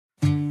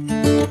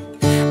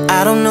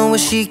don't know where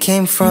she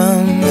came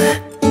from.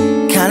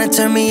 Kinda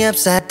turned me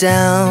upside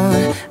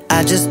down.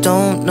 I just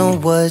don't know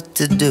what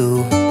to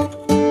do.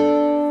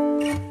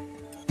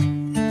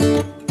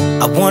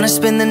 I wanna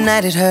spend the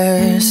night at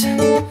hers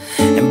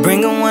and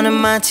bring her one of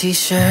my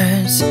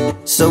t-shirts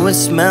so it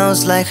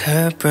smells like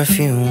her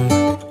perfume.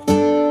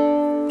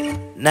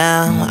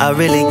 Now I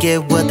really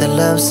get what the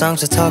love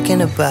songs are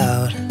talking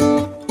about,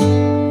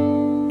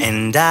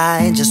 and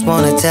I just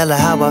wanna tell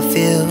her how I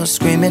feel,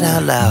 scream it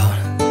out loud.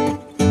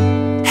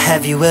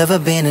 Have you ever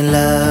been in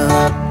love?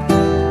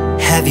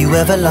 Have you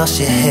ever lost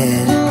your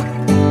head?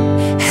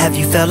 Have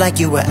you felt like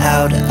you were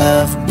out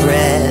of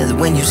breath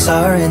when you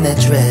saw her in that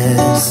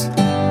dress?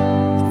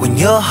 When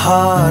your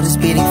heart is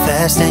beating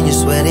fast and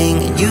you're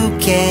sweating and you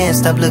can't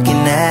stop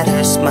looking at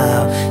her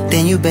smile,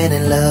 then you've been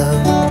in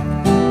love.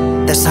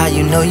 That's how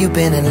you know you've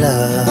been in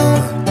love.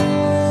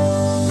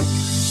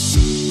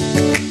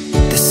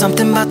 There's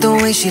something about the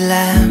way she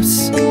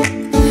laughs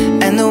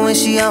and the way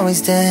she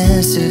always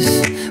dances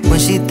when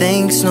she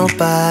thinks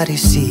nobody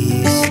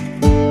sees.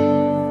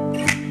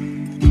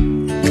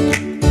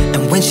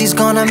 And when she's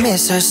gone I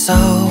miss her so.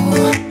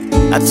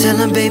 I tell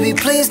her, baby,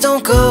 please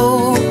don't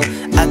go.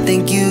 I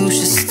think you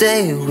should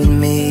stay with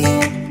me.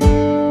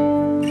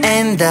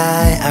 And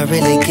I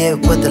really get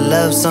what the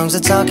love songs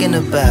are talking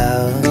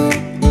about.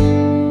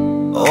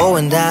 Oh,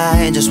 and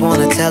I just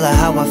wanna tell her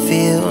how I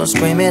feel,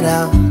 scream it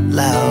out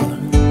loud.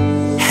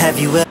 Have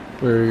you ever...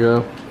 There you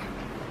go.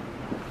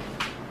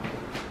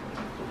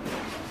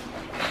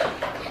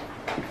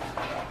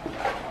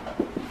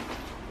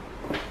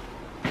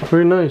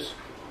 Pretty nice.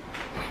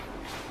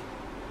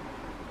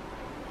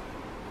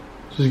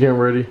 She's getting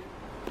ready.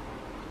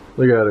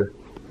 Look at her.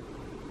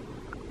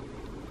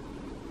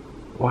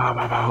 Wow,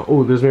 wow, wow.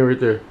 Oh, there's me right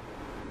there.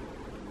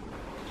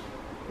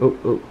 Oh,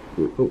 oh,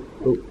 oh, oh,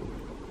 oh.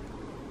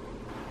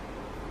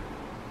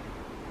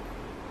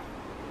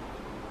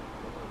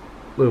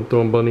 Look, I'm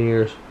throwing bunny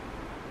ears.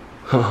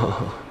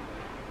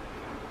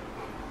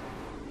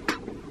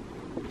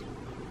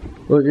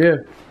 Look, yeah,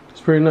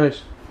 it's pretty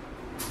nice.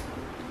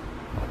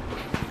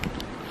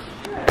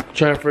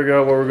 Trying to figure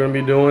out what we're gonna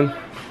be doing.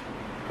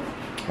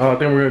 I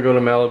think we're gonna go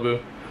to Malibu.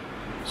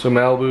 So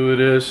Malibu it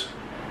is.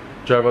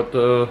 Drive up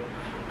the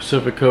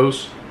Pacific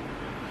Coast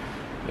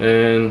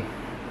and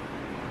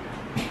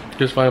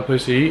just find a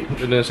place to eat and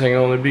then just hang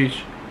out on the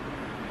beach.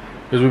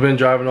 Because we've been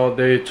driving all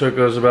day. It took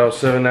us about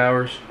 7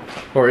 hours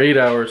or 8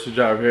 hours to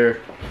drive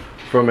here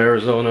from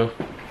Arizona.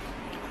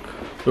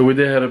 But we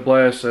did have a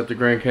blast at the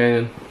Grand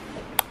Canyon.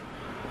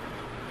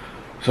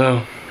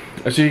 So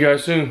I'll see you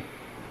guys soon.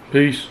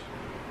 Peace.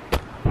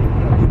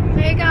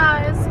 Hey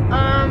guys,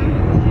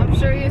 I'm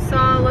sure you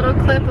saw a little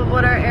clip of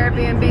what our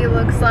Airbnb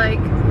looks like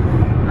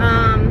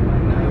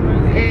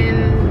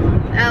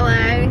in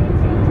LA.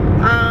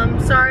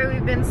 Sorry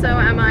we've been so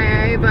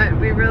MIA, but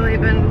we've really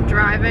been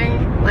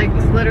driving, like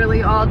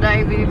literally all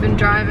day we've been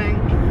driving.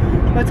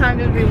 What time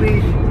did we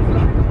leave?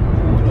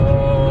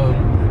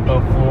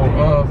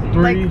 About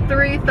 3. Like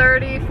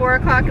 3:30, 4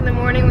 o'clock in the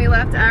morning we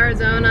left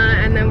Arizona,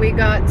 and then we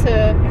got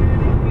to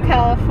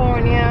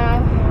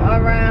California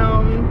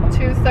around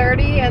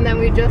 2:30, and then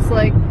we just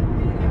like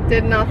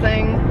did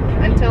nothing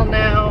until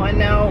now. And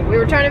now we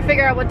were trying to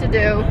figure out what to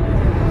do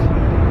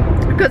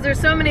because there's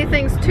so many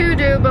things to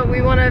do, but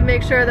we want to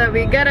make sure that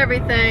we get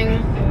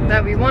everything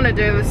that we want to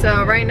do.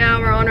 So right now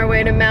we're on our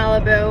way to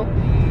Malibu.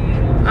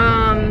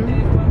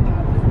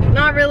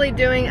 Not really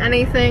doing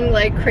anything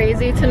like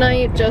crazy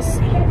tonight,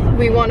 just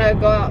we want to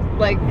go out,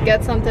 like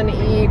get something to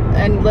eat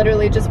and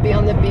literally just be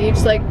on the beach.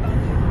 Like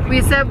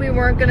we said we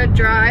weren't gonna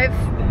drive,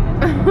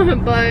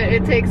 but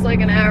it takes like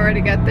an hour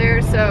to get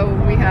there, so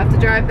we have to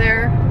drive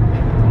there.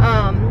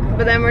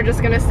 But then we're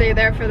just gonna stay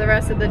there for the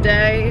rest of the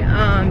day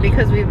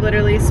because we've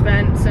literally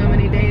spent so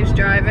many days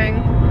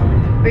driving.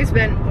 We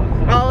spent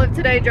all of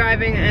today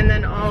driving, and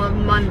then all of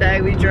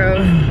Monday we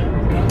drove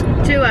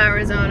to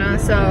Arizona,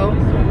 so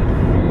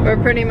we're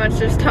pretty much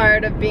just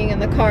tired of being in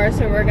the car.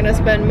 So we're gonna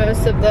spend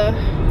most of the,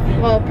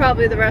 well,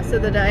 probably the rest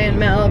of the day in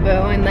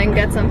Malibu and then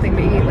get something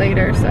to eat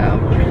later, so.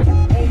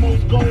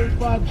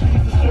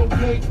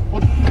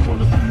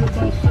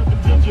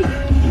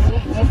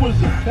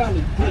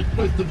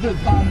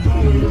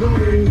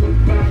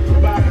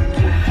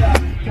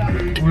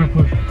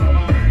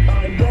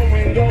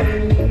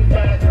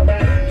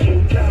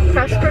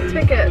 Press for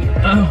ticket.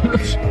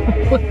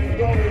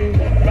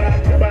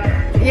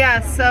 Yeah,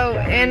 so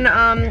in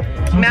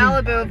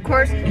Malibu, of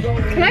course,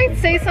 can I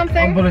say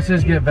something? But it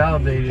says get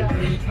validated.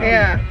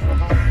 Yeah.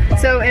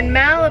 So in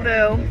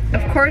Malibu,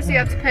 of course you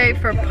have to pay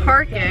for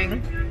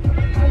parking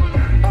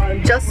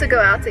just to go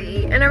out to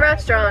eat in a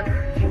restaurant.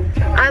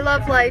 I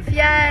love life,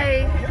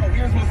 yay!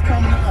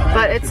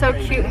 But it's so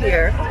cute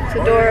here. It's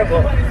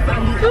adorable.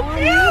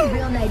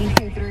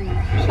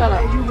 Shut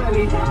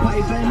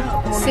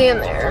up. See you in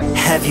there.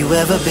 Have you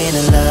ever been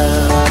in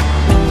love?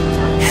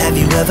 Have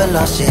you ever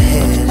lost your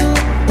head?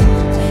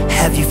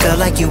 Have you felt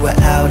like you were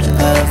out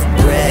of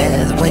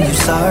breath when you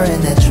saw her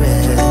in that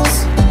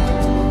dress?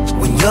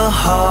 When your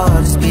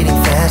heart is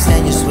beating fast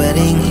and you're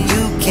sweating,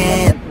 you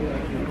can't.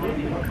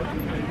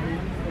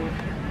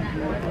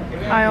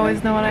 I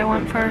always know what I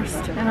want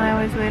first, and I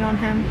always wait on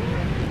him.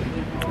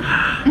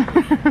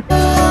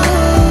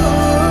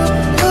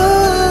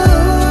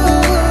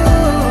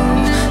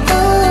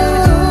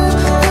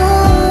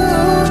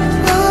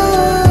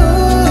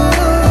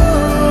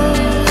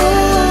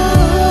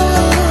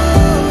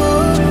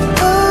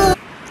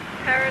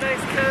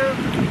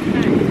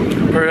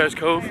 Paradise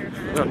Cove.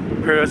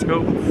 Paradise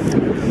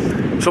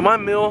Cove. So my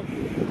meal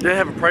didn't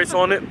have a price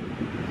on it,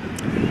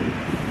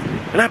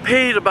 and I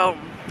paid about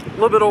a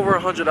little bit over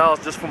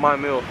 $100 just for my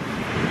meal.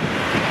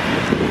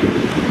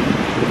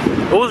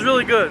 It was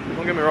really good.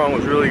 Don't get me wrong, it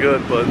was really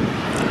good, but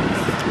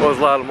it was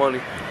a lot of money.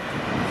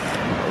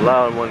 A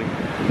lot of money.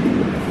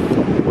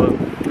 But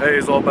hey,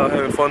 it's all about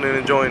having fun and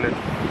enjoying it.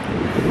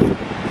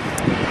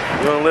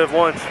 You're gonna live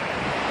once.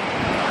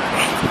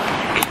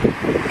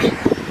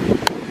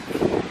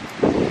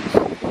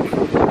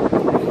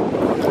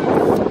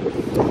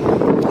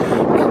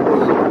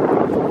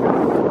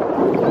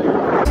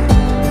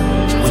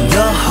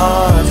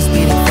 Heart is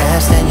beating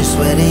fast and you're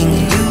sweating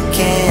and you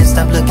can't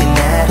stop looking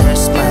at her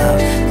smile.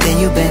 Then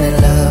you've been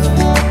in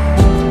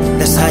love.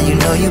 That's how you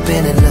know you've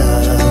been in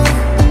love.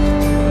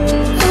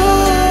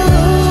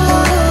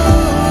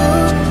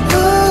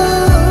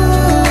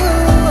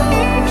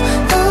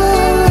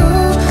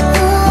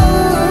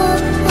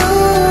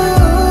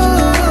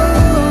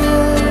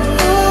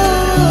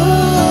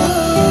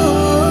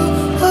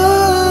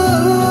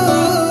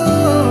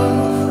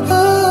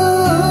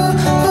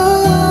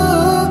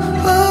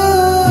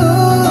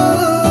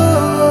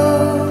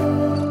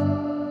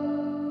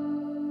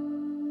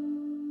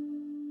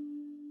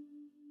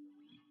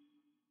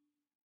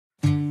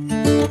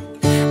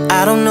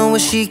 I don't know where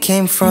she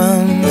came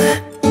from.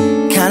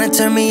 Kinda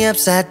turned me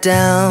upside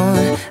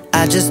down.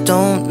 I just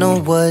don't know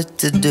what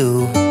to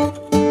do.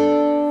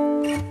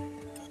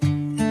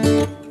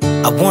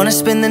 I wanna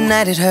spend the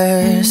night at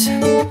hers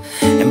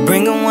and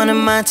bring her one of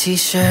my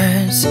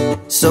t-shirts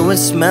so it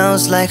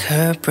smells like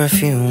her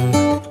perfume.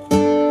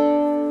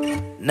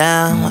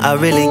 Now I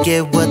really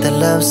get what the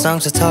love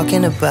songs are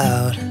talking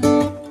about,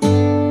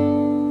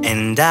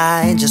 and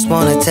I just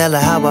wanna tell her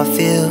how I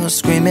feel,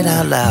 scream it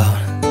out loud.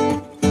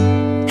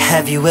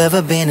 Have you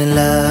ever been in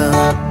love?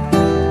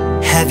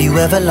 Have you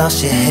ever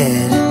lost your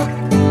head?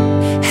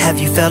 Have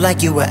you felt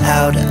like you were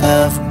out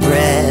of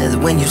breath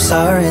when you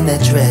saw her in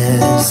that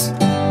dress?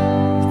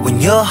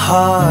 When your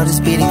heart is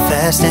beating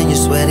fast and you're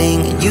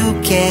sweating and you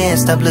can't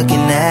stop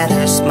looking at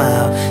her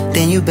smile,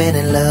 then you've been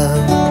in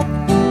love.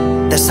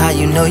 That's how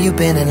you know you've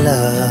been in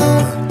love.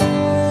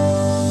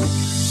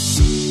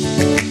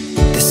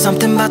 There's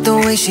something about the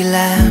way she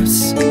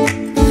laughs.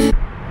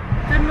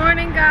 Good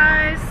morning,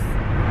 guys.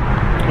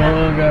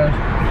 Hello, guys.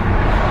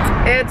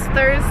 It's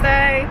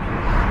Thursday.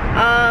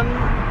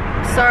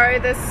 Sorry,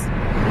 these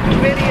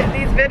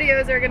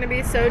videos are gonna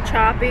be so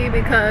choppy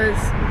because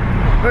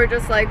we're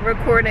just like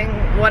recording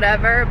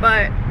whatever,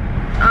 but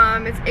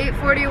it's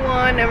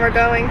 8:41 and we're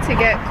going to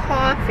get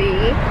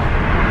coffee,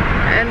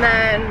 and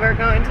then we're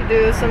going to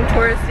do some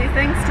touristy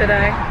things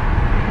today,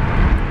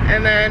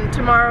 and then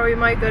tomorrow we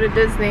might go to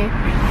Disney.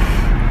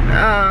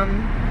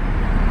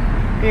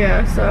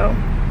 Yeah, so,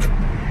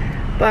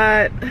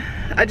 but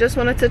I just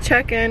wanted to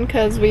check in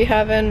because we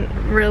haven't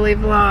really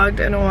vlogged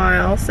in a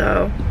while,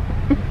 so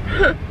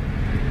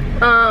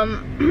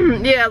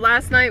yeah,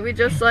 last night we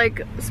just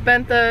like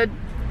spent the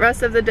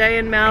rest of the day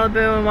in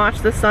Malibu and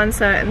watched the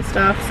sunset and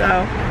stuff,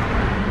 so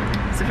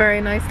it's a very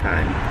nice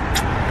time.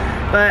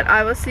 But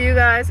I will see you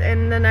guys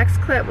in the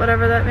next clip,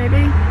 whatever that may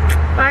be.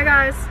 Bye,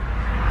 guys.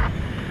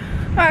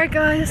 Alright,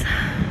 guys,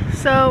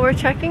 so we're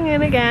checking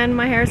in again.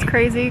 My hair's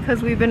crazy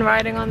because we've been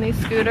riding on these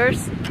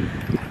scooters.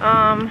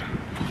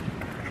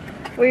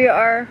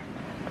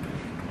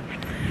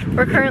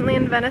 We're currently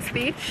in Venice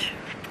Beach.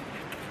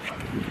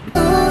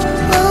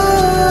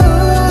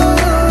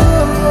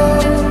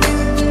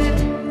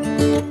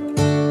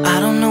 I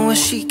don't know where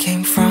she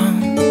came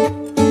from.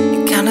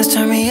 It kinda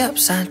turned me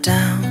upside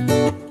down.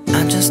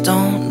 I just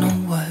don't know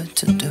what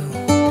to do.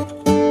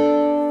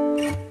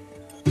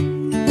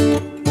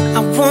 I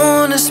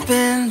wanna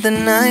spend the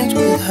night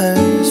with her,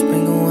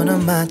 bring her one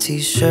of my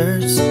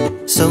t-shirts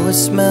so it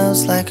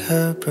smells like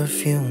her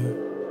perfume.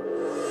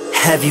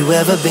 Have you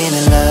ever been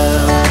in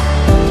love?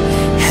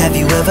 Have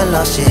you ever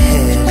lost your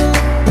head?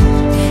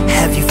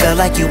 Have you felt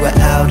like you were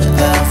out of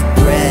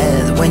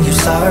breath when you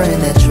saw her in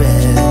that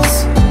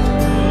dress?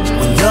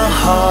 When your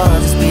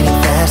heart is beating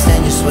fast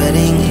and you're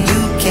sweating and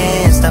you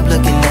can't stop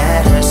looking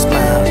at her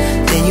smile,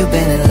 then you've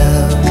been in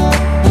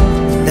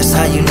love. That's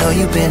how you know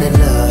you've been in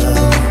love.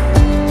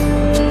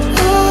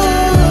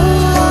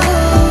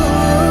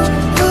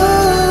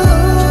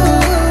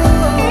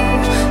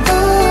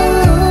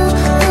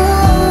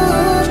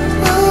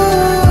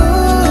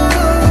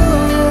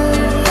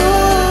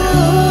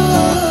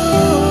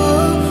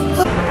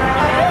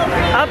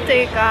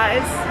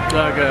 Guys.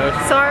 Hi, guys.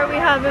 Sorry we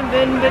haven't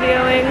been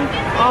videoing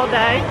all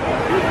day.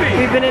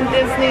 We've been in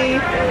Disney.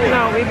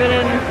 No, we've been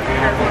in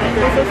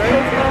what's this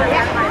place called?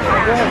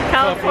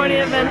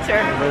 California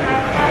Adventure.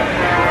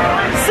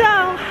 So,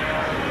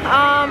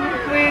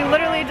 we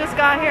literally just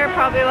got got here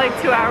probably like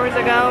 2 hours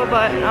ago,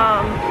 but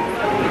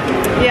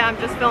yeah, I'm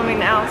just filming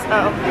now,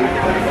 so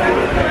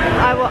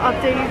I will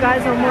update you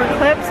guys on more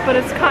clips, but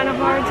it's kind of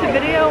hard to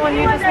video when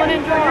you just want to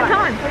enjoy your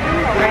time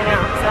right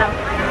now, so.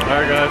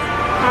 Alright guys.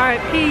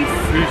 Alright, peace.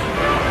 Peace.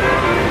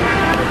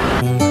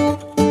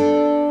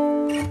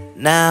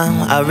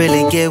 Now I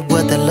really get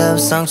what the love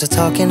songs are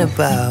talking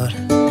about,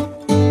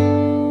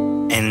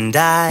 and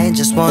I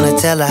just wanna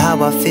tell her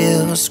how I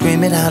feel,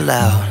 scream it out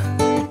loud.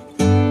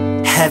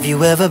 Have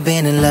you ever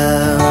been in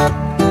love?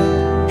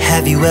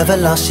 Have you ever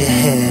lost your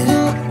head?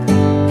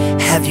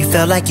 Have you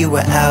felt like you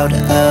were out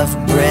of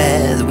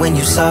breath when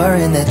you saw her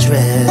in that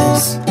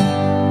dress?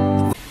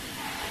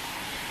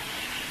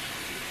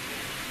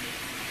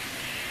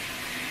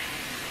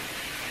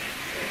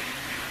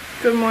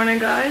 Good morning,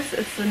 guys.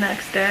 It's the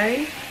next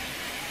day.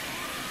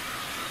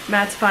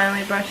 Matt's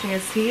finally brushing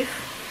his teeth.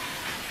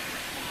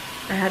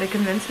 I had to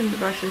convince him to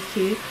brush his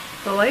teeth.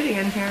 The lighting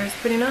in here is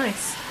pretty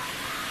nice.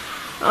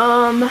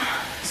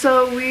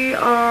 So we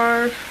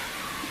are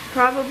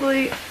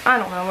probably, I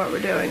don't know what we're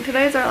doing.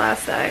 Today's our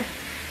last day.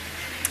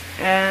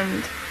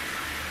 And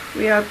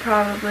we are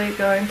probably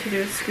going to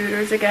do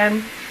scooters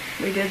again.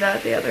 We did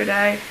that the other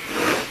day.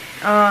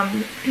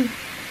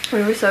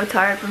 We were so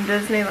tired from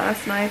Disney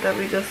last night that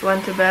we just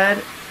went to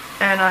bed.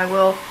 And I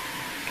will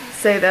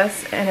say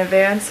this in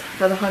advance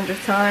for the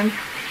 100th time.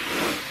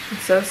 I'm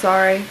so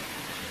sorry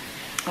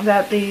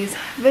that these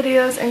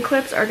videos and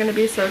clips are going to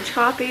be so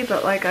choppy,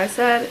 but like I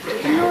said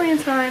a million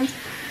times,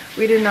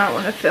 we did not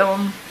want to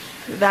film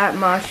that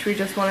much. We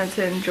just wanted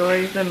to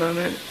enjoy the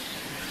moment.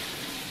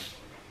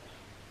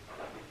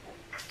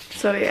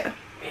 So yeah,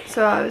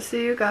 so I will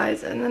see you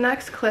guys in the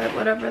next clip,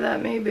 whatever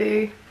that may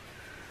be.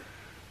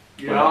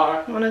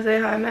 Yeah. Want to say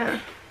hi, Matt?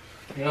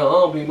 Yeah,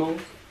 I'll be moving.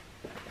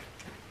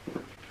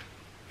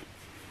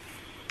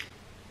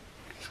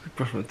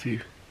 Brush my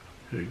teeth.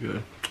 There you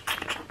go.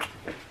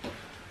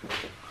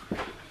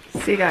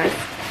 See you guys.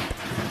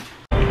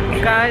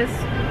 Guys,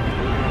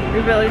 we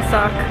really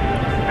suck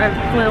at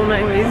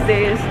filming these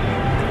days.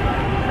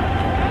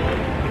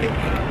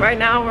 Right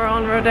now we're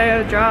on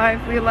Rodeo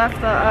Drive. We left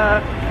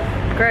the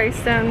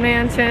Greystone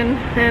Mansion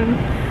and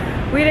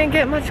we didn't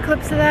get much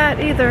clips of that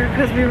either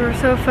because we were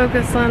so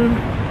focused on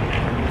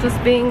just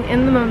being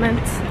in the moment.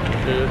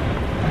 Yeah.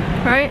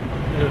 Right?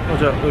 Yeah,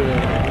 watch out. Look at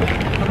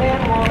that.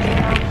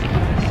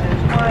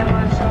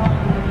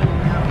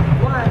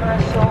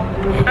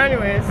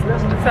 Anyways,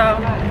 so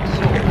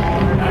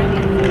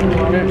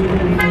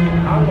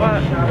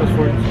what?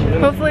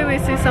 Hopefully we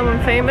see someone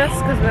famous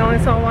because we only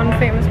saw one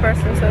famous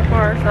person so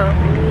far. So,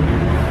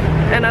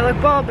 and I look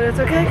bald, but it's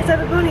okay because I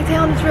have a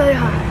ponytail and it's really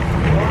hot.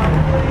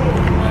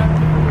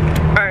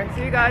 All right,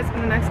 see you guys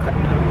in the next clip.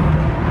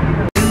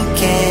 You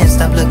can't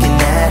stop looking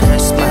at her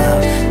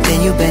smile,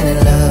 then you've been in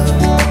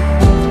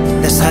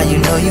love. That's how you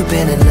know you've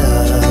been in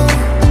love.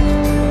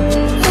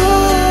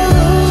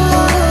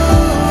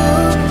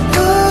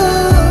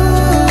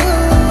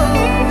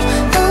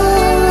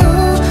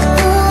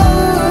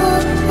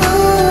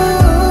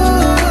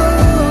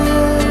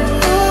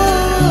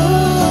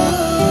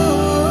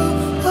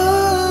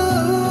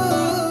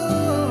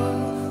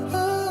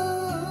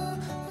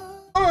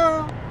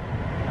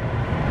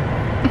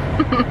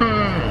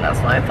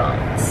 That's my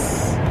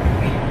thoughts.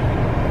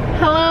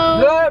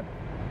 Hello? Yep.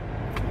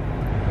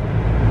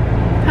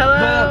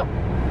 Hello?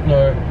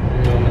 No.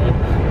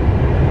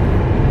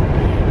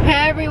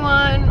 Hey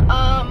everyone,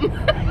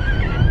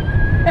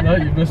 No,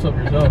 you messed up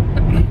yourself.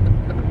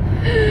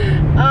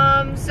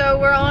 So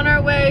we're on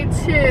our way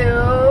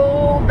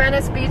to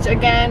Venice Beach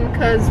again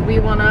because we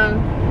wanna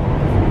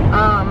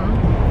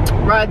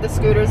ride the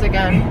scooters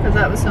again because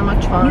that was so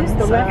much fun. Use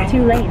the left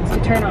 2 lanes to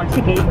turn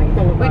onto Gateway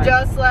Boulevard. We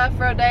just left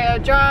Rodeo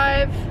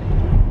Drive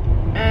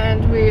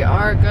and we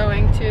are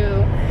going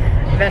to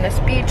Venice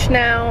Beach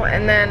now,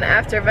 and then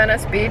after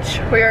Venice Beach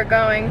we are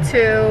going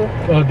to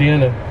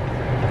Deanna.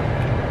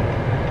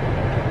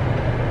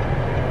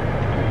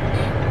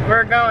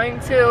 We're going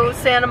to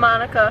Santa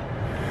Monica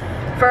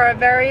for our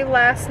very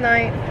last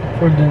night.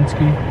 For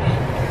Dinsky.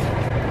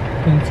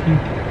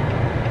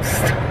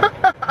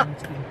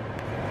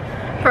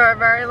 For our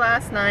very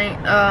last night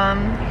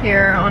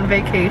here on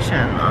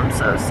vacation. I'm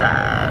so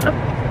sad.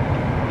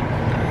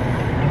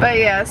 But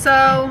yeah,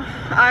 so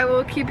I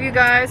will keep you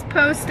guys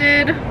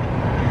posted.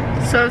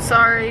 So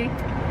sorry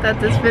that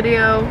this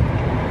video,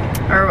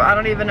 or I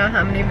don't even know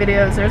how many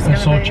videos there's gonna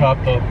be. It's so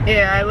chopped up.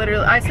 Yeah,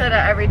 I said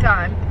that every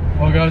time.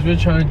 Well guys, we're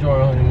trying to enjoy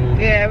our honeymoon.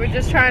 Yeah, we're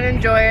just trying to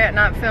enjoy it,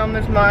 not film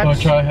as much. I'll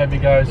try to have you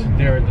guys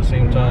there at the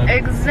same time.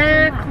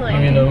 Exactly. I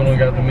mean, we don't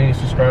got the many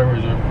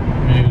subscribers or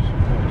views.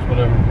 It's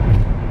whatever.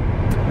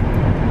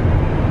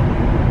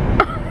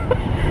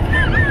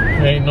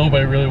 Ain't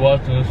nobody really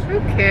watching us. Who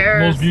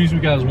cares? Most views we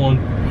got is 1.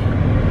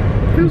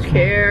 Who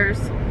cares?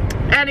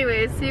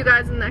 Anyways, see you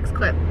guys in the next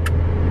clip.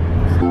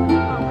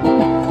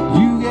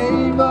 You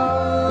gave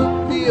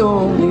up the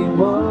only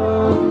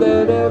one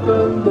that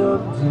ever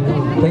loved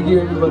you. Thank you,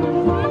 everybody.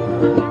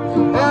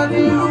 And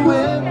you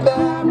went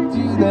back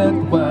to that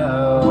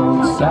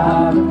wild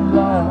side of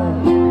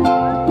life.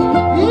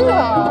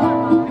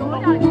 Yeah.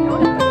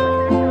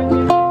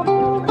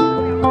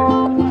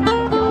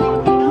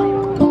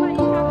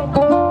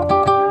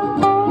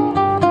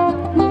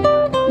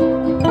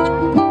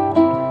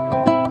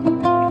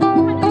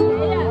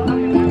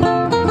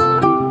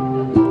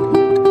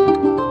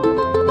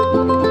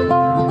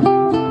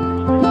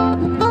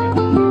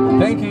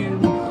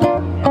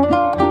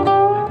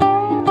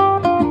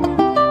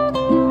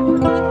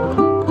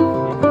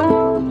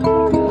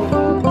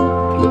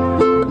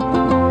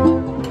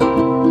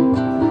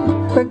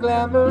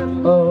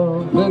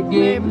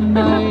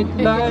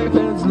 make life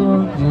as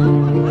long as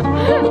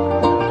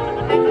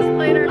They just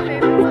played our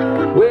favorite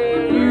song.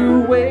 where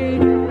you wait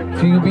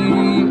to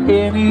be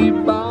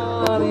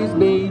anybody's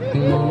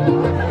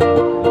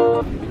baby.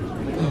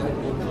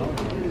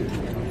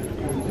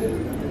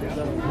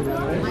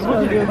 So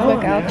I'll do a quick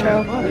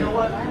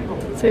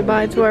outro. Say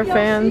bye to our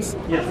fans.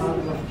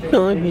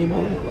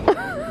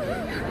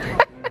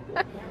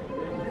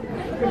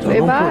 Say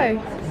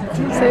bye.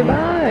 Say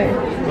bye.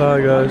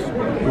 Bye guys.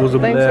 It was a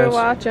Thanks blast. for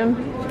watching.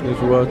 Thanks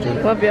for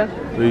watching. Love ya.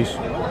 Peace.